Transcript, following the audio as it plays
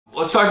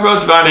Let's talk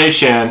about De'Von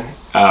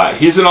Achane.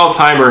 He's an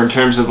all-timer in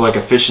terms of like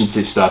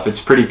efficiency stuff. It's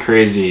pretty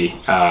crazy.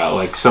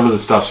 Like some of the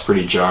stuff's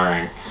pretty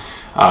jarring.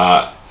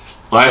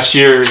 Last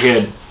year he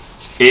had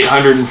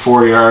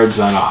 804 yards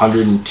on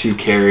 102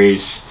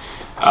 carries.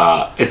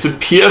 It's a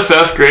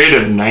PFF grade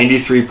of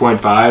 93.5.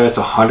 That's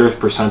a 100th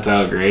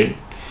percentile grade.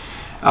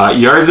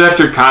 Yards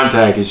after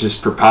contact is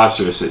just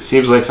preposterous. It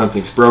seems like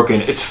something's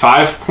broken. It's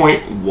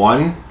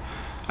 5.1.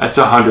 That's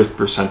a 100th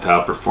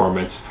percentile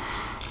performance.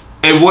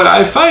 And what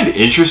I find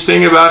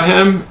interesting about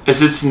him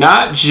is it's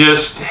not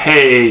just,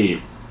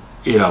 hey,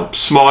 you know,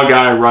 small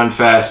guy, run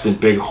fast and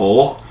big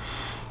hole.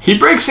 He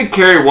breaks a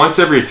carry once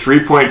every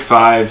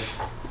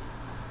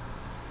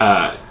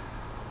 3.5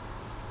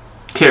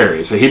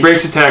 carries. So he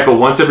breaks a tackle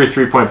once every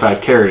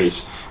 3.5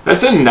 carries.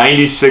 That's a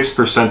 96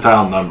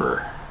 percentile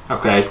number.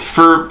 Okay,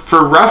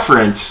 for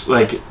reference,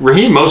 like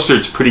Raheem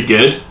Mostert's pretty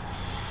good.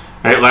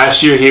 Right,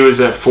 last year he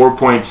was at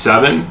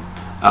 4.7.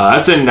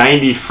 That's a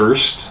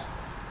 91st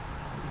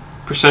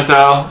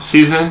percentile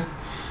season,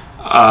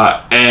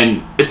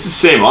 and it's the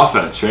same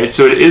offense, right?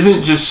 So it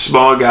isn't just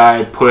small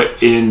guy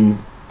put in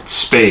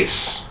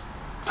space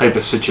type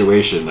of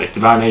situation. Like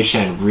De'Von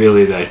Achane,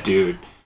 really that dude.